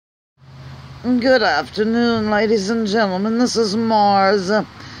Good afternoon, ladies and gentlemen. This is Marz,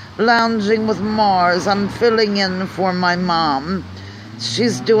 lounging with Marz. I'm filling in for my mom.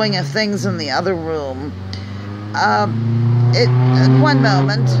 She's doing things in the other room. One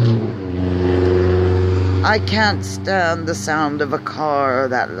moment. I can't stand the sound of a car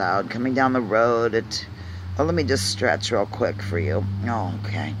that loud coming down the road. Let me just stretch real quick for you. Oh,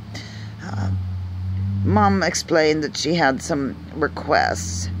 okay. Mom explained that she had some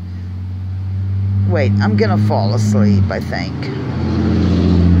requests. Wait, I'm gonna fall asleep, I think.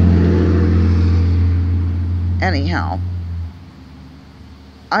 Anyhow,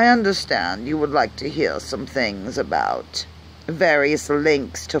 I understand you would like to hear some things about various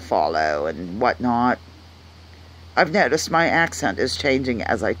links to follow and whatnot. I've noticed my accent is changing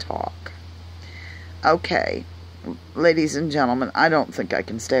as I talk. Okay, ladies and gentlemen, I don't think I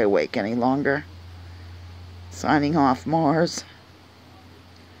can stay awake any longer. Signing off, Marz.